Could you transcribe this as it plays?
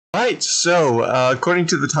Alright, so according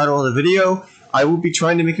to the title of the video, I will be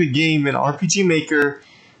trying to make a game in RPG Maker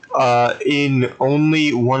in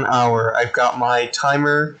only 1 hour. I've got my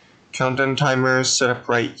countdown timer set up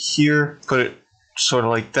right here. Put it sort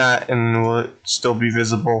of like that, and will it still be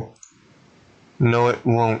visible? No, it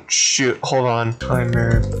won't. Shoot, hold on.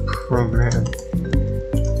 Timer program.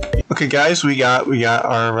 Okay, guys, we got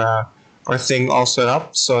our thing all set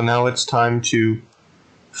up. So now it's time to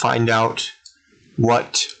find out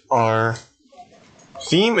what our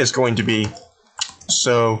theme is going to be.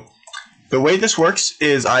 So the way this works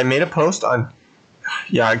is I made a post on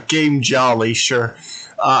Game Jolly, sure.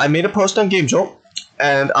 I made a post on Game Jolt,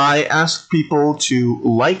 and I asked people to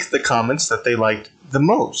like the comments that they liked the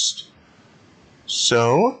most.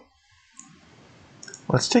 So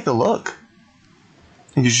let's take a look.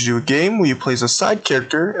 You should do a game where you play as a side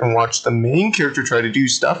character and watch the main character try to do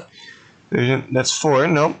stuff. That's 4.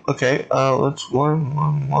 Nope. Okay. Let's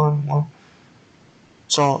 1.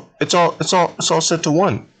 It's all set to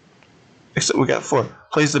 1. Except we got 4.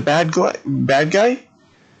 Plays the bad guy.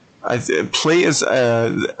 I play as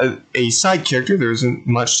a side character. There isn't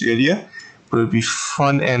much to the idea, but it would be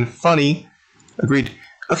fun and funny. Agreed.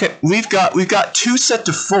 Okay, we've got 2 set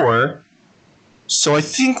to 4. So I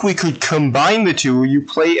think we could combine the two. You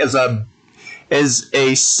play as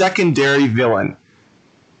a secondary villain.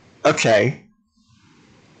 Okay.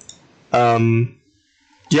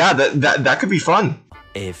 Yeah, that could be fun.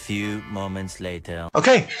 A few moments later.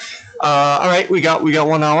 Okay. All right. We got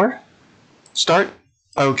 1 hour. Start.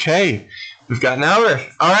 Okay. We've got an hour.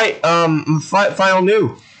 All right. Final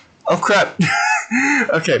new. Oh crap.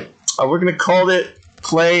 Okay. We're gonna call it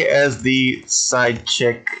play as the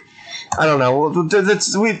sidekick. I don't know.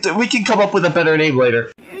 We can come up with a better name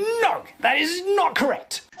later. No, that is not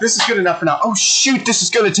correct. This is good enough for now. Oh shoot! This is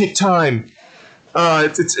gonna take time.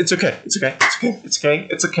 It's okay. It's okay. It's okay. It's okay.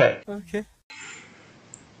 It's okay. Okay.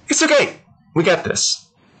 It's okay. We got this.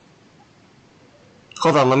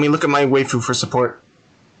 Hold on. Let me look at my waifu for support.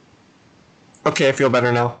 Okay, I feel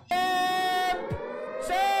better now.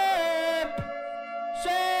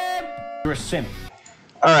 You're a simp.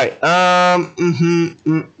 Alright,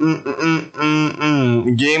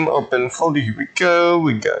 game open folder, here we go,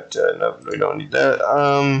 we got, no, we don't need that,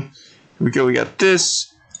 here we go, we got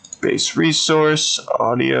this, base resource,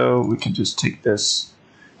 audio, we can just take this,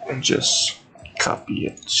 and just copy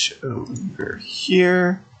it over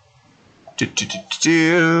here,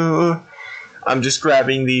 I'm just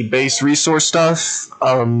grabbing the base resource stuff,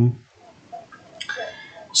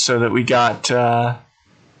 so that we got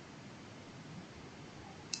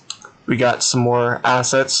some more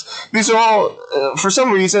assets. These are all, for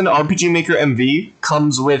some reason, RPG Maker MV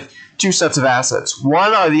comes with 2 sets of assets.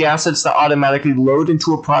 One are the assets that automatically load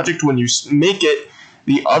into a project when you make it.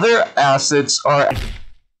 The other assets are...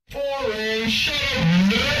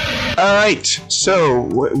 Alright, so,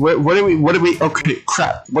 what do we, okay,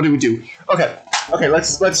 crap, what do we do? Okay,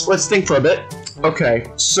 let's think for a bit.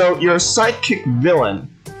 Okay, so you're a sidekick villain.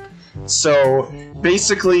 So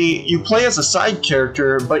basically, you play as a side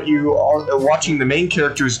character, but you are watching the main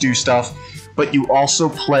characters do stuff, but you also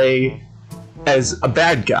play as a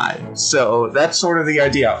bad guy. So that's sort of the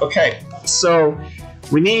idea. Okay, so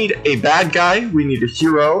we need a bad guy, we need a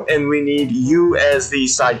hero, and we need you as the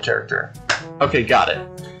side character. Okay, got it.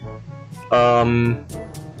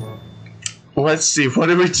 Let's see, what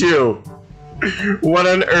do we do? What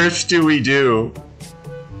on earth do we do?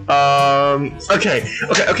 Okay,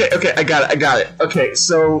 I got it. Okay,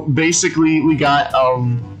 so basically we got, oh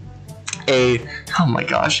my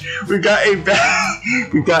gosh, we got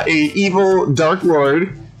a evil Dark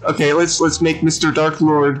Lord. Okay, let's make Mr. Dark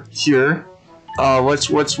Lord here. What's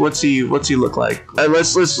he look like?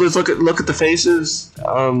 Let's look at the faces.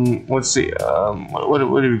 Let's see, what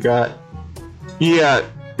do we got? Yeah,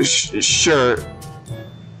 sure.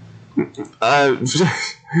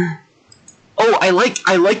 Oh, I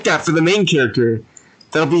like that for the main character.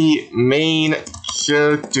 That'll be main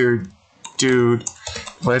character, dude.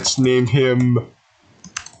 Let's name him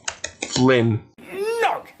Flynn.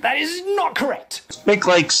 No, that is not correct. Let's make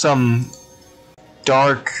like some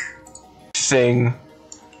dark thing,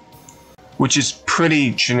 which is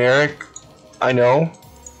pretty generic. I know,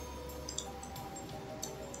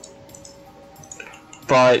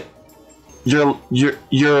 but your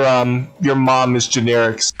mom is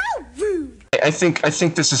generic. I think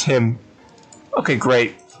this is him. Okay,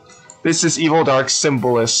 great. This is Evil Dark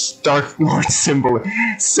Symbolist. Dark Lord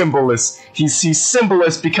Symbolist. He's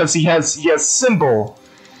Symbolist because he has symbol.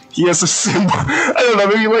 He has a symbol. I don't know,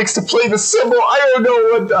 maybe he likes to play the symbol. I don't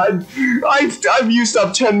know what I've used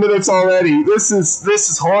up 10 minutes already. This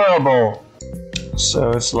is horrible.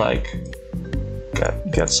 So it's like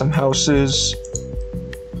got some houses,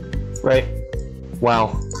 right?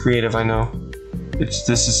 Wow, creative. I know. It's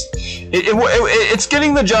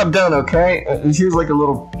getting the job done. Okay. And here's like a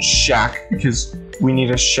little shack because we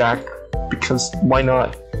need a shack because why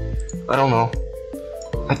not? I don't know.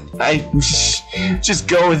 I just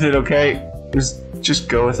go with it. Okay. Just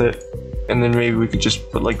go with it. And then maybe we could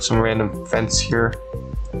just put like some random fence here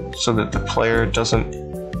so that the player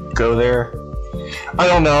doesn't go there. I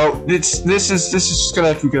don't know. This is just gonna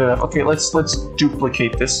have to be good enough. Okay, let's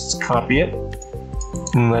duplicate this. Let's copy it.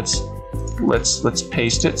 And let's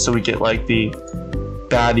paste it so we get like the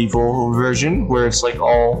bad evil version where it's like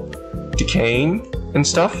all decaying and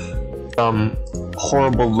stuff.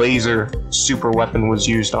 Horrible laser super weapon was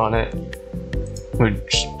used on it. We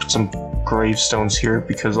just put some gravestones here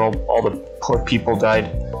because all the poor people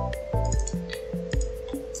died.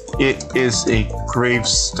 It is a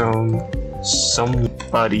gravestone.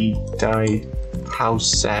 Somebody died. How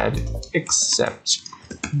sad. Except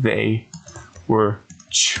they were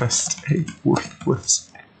just a worthless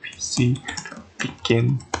NPC to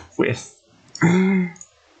begin with.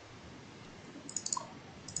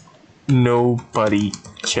 Nobody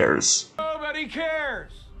cares. Nobody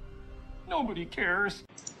cares. Nobody cares.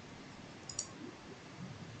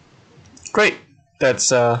 Great.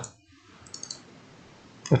 That's one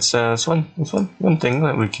thing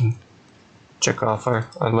that we can check off our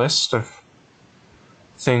list of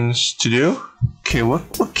things to do. Okay,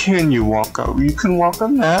 what can you walk on? You can walk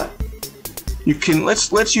on that. You can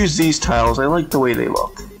let's use these tiles. I like the way they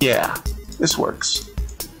look. Yeah, this works.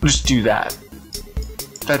 Just do that.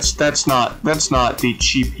 That's not the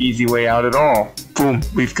cheap easy way out at all. Boom,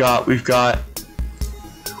 we've got the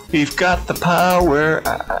power.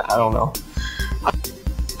 I don't know.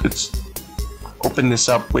 Let's open this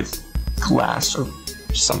up with glass or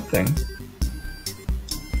something.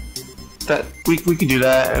 That we can do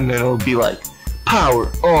that, and then it'll be like power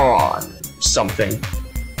on something.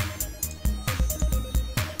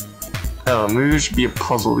 I don't know. Maybe there should be a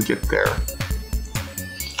puzzle to get there.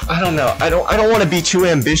 I don't know. I don't want to be too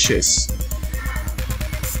ambitious.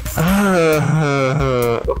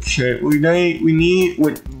 Okay, we need.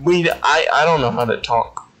 I don't know how to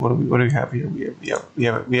talk. What do we have here?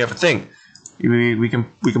 We have a thing. We can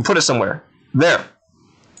put it somewhere. There.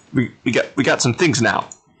 We got some things now.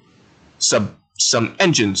 Some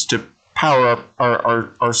engines to power up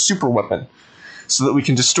our super weapon, so that we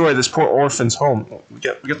can destroy this poor orphan's home. We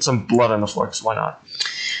got some blood on the floor, so why not?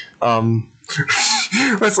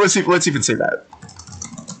 let's even say that.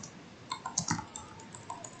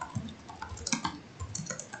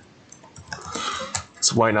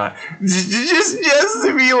 So why not? Just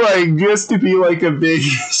to be like a big,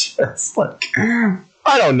 just like,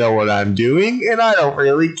 I don't know what I'm doing, and I don't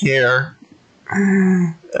really care.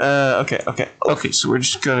 Okay, so we're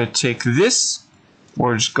just gonna take this,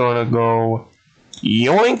 we're just gonna go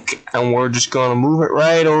yoink, and we're just gonna move it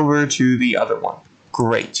right over to the other one.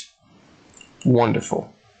 Great.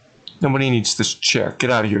 Wonderful. Nobody needs this chair.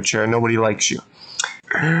 Get out of here, chair. Nobody likes you.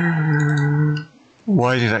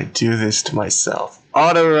 Why did I do this to myself?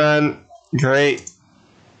 Auto run. Great.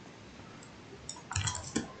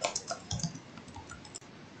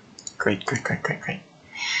 Great.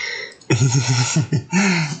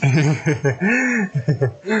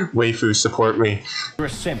 Waifu, support me. You're a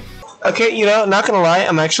simp. Okay, not gonna lie,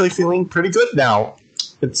 I'm actually feeling pretty good now.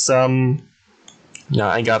 It's now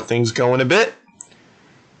I got things going a bit.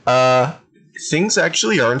 Things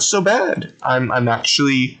actually aren't so bad. I'm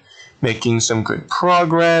actually making some good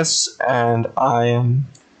progress, and I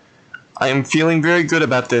am feeling very good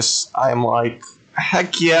about this. I'm like,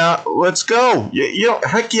 heck yeah, let's go.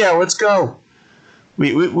 Heck yeah, let's go.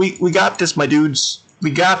 We got this, my dudes. We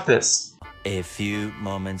got this. A few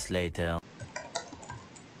moments later.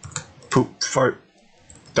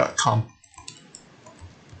 Poopfart.com.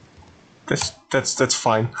 That's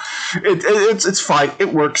fine. It's fine.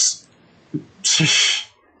 It works.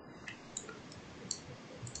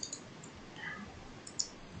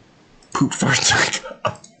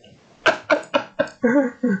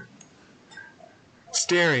 Poopfart.com.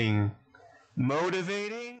 Staring.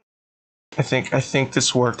 Motivating. I think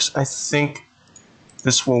this works. I think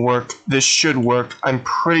this will work. This should work. I'm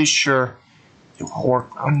pretty sure it will work.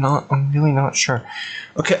 I'm really not sure.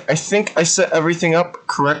 Okay, I think I set everything up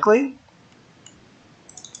correctly.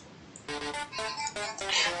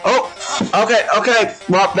 Oh, okay.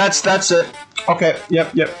 Well, that's it. Okay,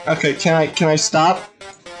 yep. Okay, can I stop?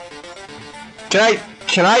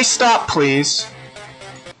 Can I stop, please?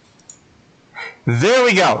 There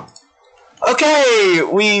we go. Okay,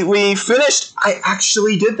 we finished. I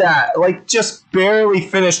actually did that. Like, just barely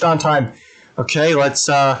finished on time. Okay, let's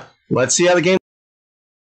see how the game.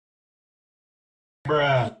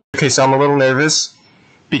 Bruh. Okay, so I'm a little nervous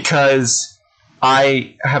because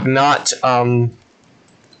I have not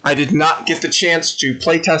I did not get the chance to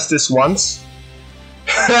playtest this once.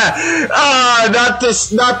 Ah,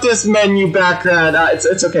 not this menu background.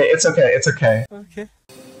 It's okay. It's okay. It's okay. Okay.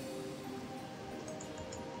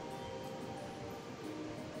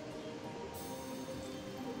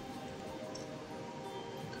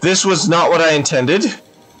 This was not what I intended.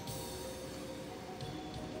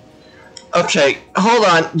 Okay, hold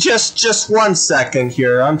on. Just 1 second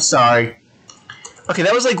here. I'm sorry. Okay,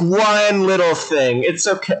 that was like one little thing. It's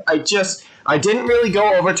okay. I didn't really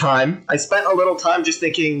go over time. I spent a little time just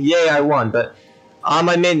thinking, yay, I won. But,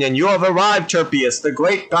 my minion, you have arrived, Terpius, the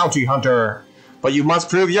great bounty hunter. But you must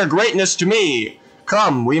prove your greatness to me.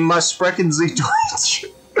 Come, we must sprechen Sie Deutsch.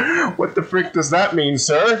 What the frick does that mean,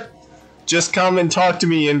 sir? Just come and talk to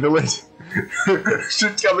me, invalid.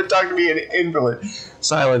 Just come and talk to me, invalid.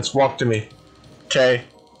 Silence, walk to me. Okay.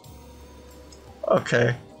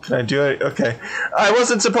 Okay. Can I do it? Okay. I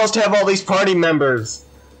wasn't supposed to have all these party members.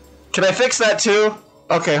 Can I fix that too?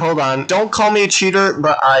 Okay, hold on. Don't call me a cheater,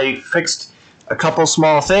 but I fixed a couple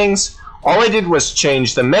small things. All I did was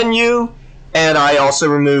change the menu, and I also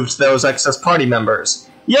removed those excess party members.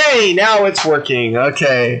 Yay! Now it's working.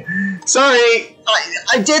 Okay. Sorry,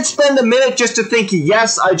 I did spend a minute just to think,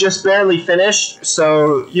 yes, I just barely finished.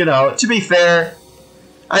 So, you know, to be fair,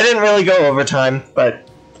 I didn't really go overtime, but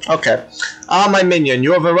okay. My minion,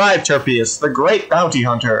 you have arrived, Terpius, the great bounty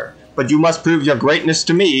hunter. But you must prove your greatness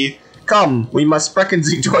to me. Come, we must sprechen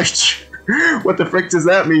Sie Deutsch. What the frick does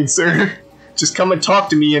that mean, sir? Just come and talk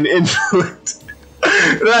to me, an invalid.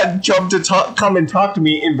 That jump to come and talk to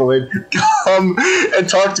me, invalid. Come and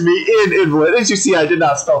talk to me, invalid. As you see, I did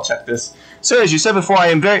not spell check this. Sir, as you said before, I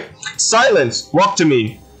am very... Silence! Walk to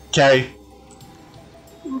me. Okay.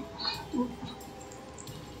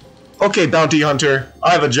 Okay, bounty hunter.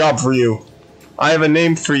 I have a job for you. I have a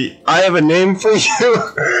name for you. I have a name for you.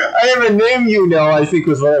 I have a name you know, I think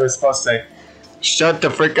was what I was supposed to say. Shut the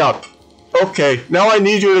frick up. Okay, now I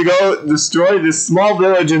need you to go destroy this small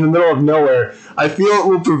village in the middle of nowhere. I feel it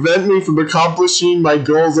will prevent me from accomplishing my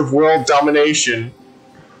goals of world domination.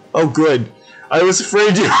 Oh, good. I was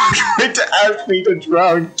afraid you were going to ask me to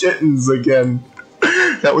drown kittens again.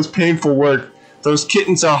 That was painful work. Those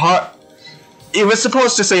kittens are hard. It was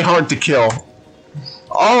supposed to say hard to kill.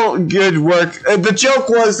 All good work. The joke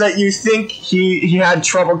was that you think he had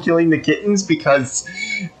trouble killing the kittens because,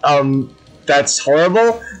 that's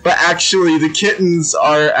horrible, but actually the kittens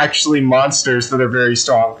are actually monsters that are very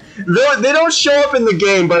strong. They don't show up in the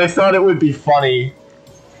game, but I thought it would be funny.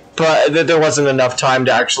 But there wasn't enough time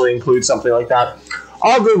to actually include something like that.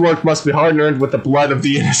 All good work must be hard-earned with the blood of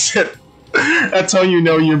the innocent. That's how you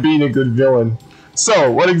know you're being a good villain.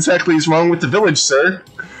 So, what exactly is wrong with the village, sir?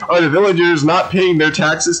 Are the villagers not paying their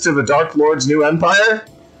taxes to the Dark Lord's new empire?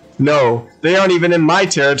 No, they aren't even in my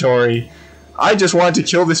territory. I just wanted to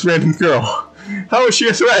kill this random girl. How is she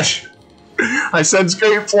a threat? I sense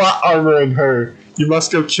great plot armor in her. You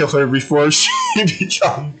must go kill her before she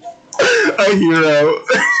becomes a hero.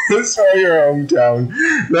 For your hometown.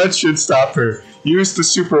 That should stop her. Use the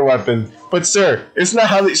super weapon. But sir, it's not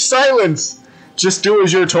how they— Silence! Just do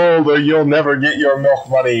as you're told or you'll never get your milk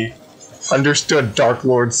money. Understood, Dark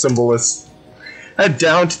Lord Symbolist. Head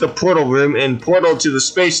down to the portal room and portal to the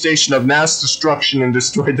space station of mass destruction and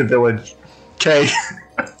destroy the village. Okay.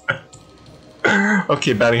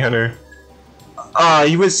 Okay, bounty hunter.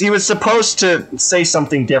 He was supposed to say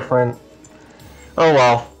something different. Oh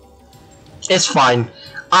well. It's fine.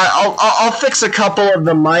 I'll fix a couple of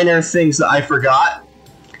the minor things that I forgot,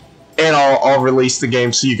 and I'll release the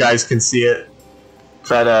game so you guys can see it.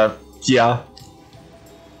 But yeah.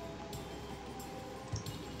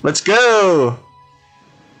 Let's go.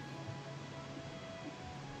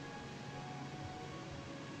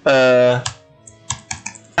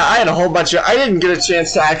 I had a whole bunch of— I didn't get a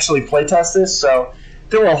chance to actually playtest this, so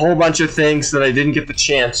there were a whole bunch of things that I didn't get the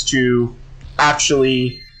chance to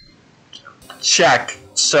actually check.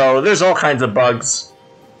 So there's all kinds of bugs.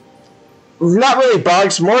 Not really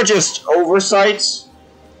bugs, more just oversights.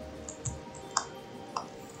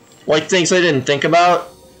 Like things I didn't think about.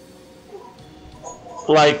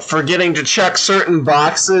 Like forgetting to check certain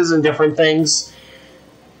boxes and different things.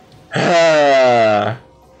 Yeah.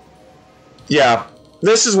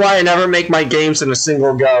 This is why I never make my games in a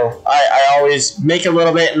single go. I always make a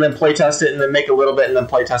little bit and then playtest it and then make a little bit and then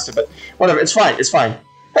playtest it, but whatever, it's fine, it's fine.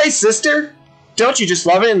 Hey sister! Don't you just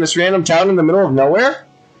love it in this random town in the middle of nowhere?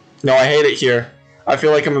 No, I hate it here. I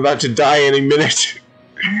feel like I'm about to die any minute.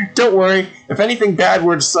 Don't worry, if anything bad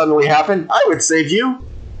were to suddenly happen, I would save you.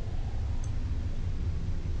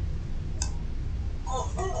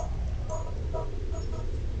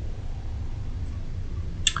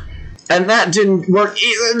 And that didn't work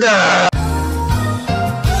either.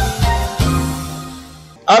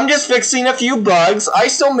 I'm just fixing a few bugs. I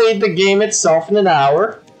still made the game itself in an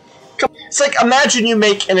hour. It's like, imagine you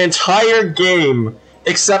make an entire game,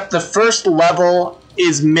 except the first level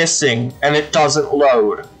is missing and it doesn't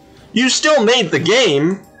load. You still made the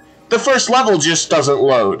game, the first level just doesn't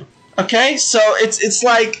load. Okay, so it's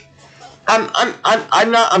like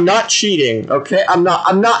I'm not cheating. Okay, I'm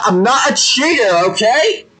not a cheater.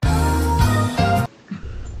 Okay.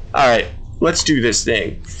 All right, let's do this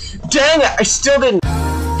thing. Dang it! I still didn't.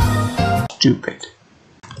 Stupid.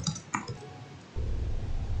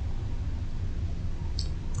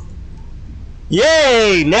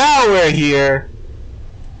 Yay! Now we're here.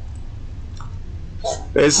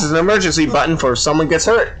 This is an emergency button for if someone gets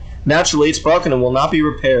hurt. Naturally, it's broken and will not be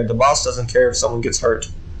repaired. The boss doesn't care if someone gets hurt.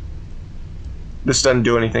 This doesn't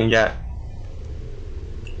do anything yet.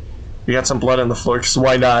 We got some blood on the floor, because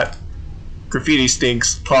why not? Graffiti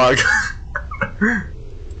stinks. Pog.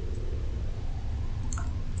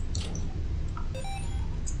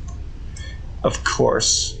 Of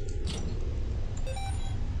course.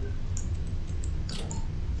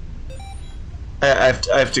 I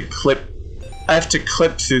have to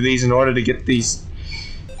clip through these in order to get these.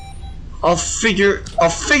 I'll figure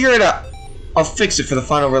it out. I'll fix it for the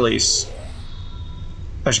final release.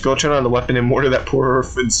 I should go turn on the weapon and mortar that poor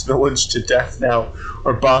orphan's village to death now,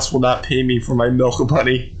 or boss will not pay me for my milk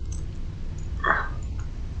money.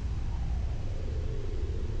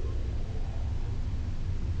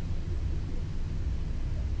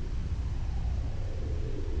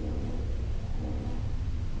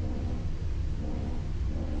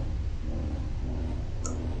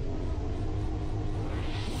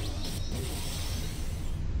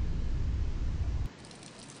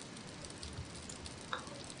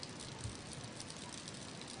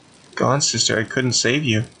 Gone, sister, I couldn't save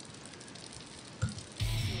you.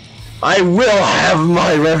 I will have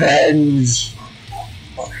my revenge!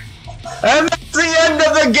 And that's the end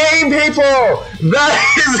of the game, people! That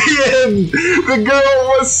is the end! The girl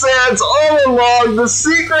was Sans all along, the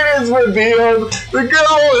secret is revealed! The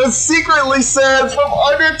girl is secretly Sans from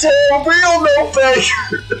Undertale, real no fake!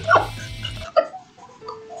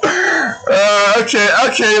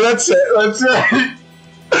 Okay, that's it.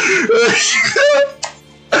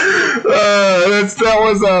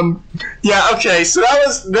 Yeah, okay, so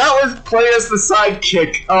that was play as the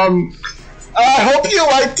sidekick. I hope you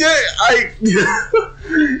liked it.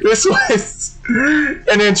 This was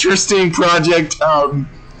an interesting project. I'm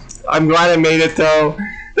glad I made it though.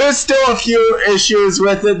 There's still a few issues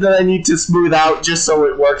with it that I need to smooth out just so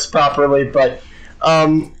it works properly, but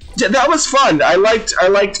that was fun. I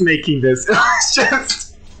liked making this.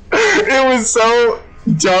 It was so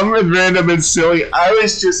dumb and random and silly. I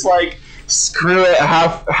was just like, screw it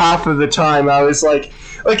half of the time. I was like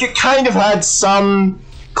it kind of had some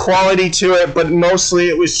quality to it, but mostly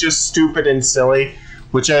it was just stupid and silly,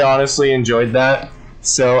 which I honestly enjoyed that.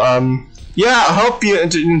 So yeah, I hope you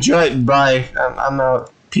enjoy it. Bye. I'm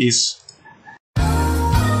out. Peace.